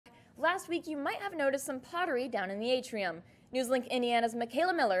Last week, you might have noticed some pottery down in the atrium. NEWSLINK Indiana's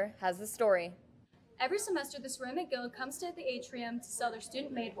Michaela Miller has the story. Every semester, the Ceramic Guild comes to the atrium to sell their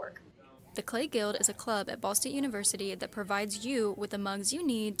student-made work. The Clay Guild is a club at Ball State University that provides you with the mugs you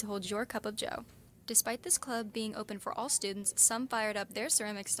need to hold your cup of joe. Despite this club being open for all students, some fired up their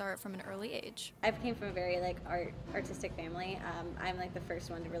ceramic start from an early age. I came from a very artistic family. I'm the first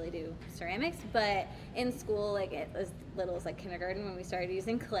one to really do ceramics, but in school, as little as kindergarten when we started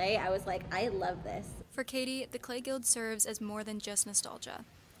using clay, I was like, I love this. For Katie, the Clay Guild serves as more than just nostalgia.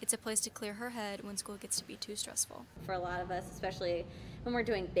 It's a place to clear her head when school gets to be too stressful. For a lot of us, especially when we're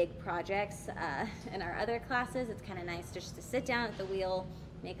doing big projects in our other classes, it's kind of nice just to sit down at the wheel,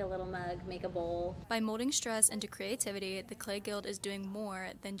 make a little mug, make a bowl. By molding stress into creativity, the Clay Guild is doing more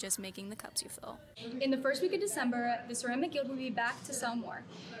than just making the cups you fill. In the first week of December, the Ceramic Guild will be back to sell more.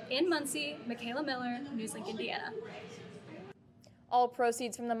 In Muncie, Michaela Miller, NEWSLINK Indiana. All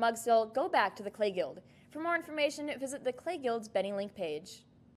proceeds from the mug sale go back to the Clay Guild. For more information, visit the Clay Guild's Betting Link page.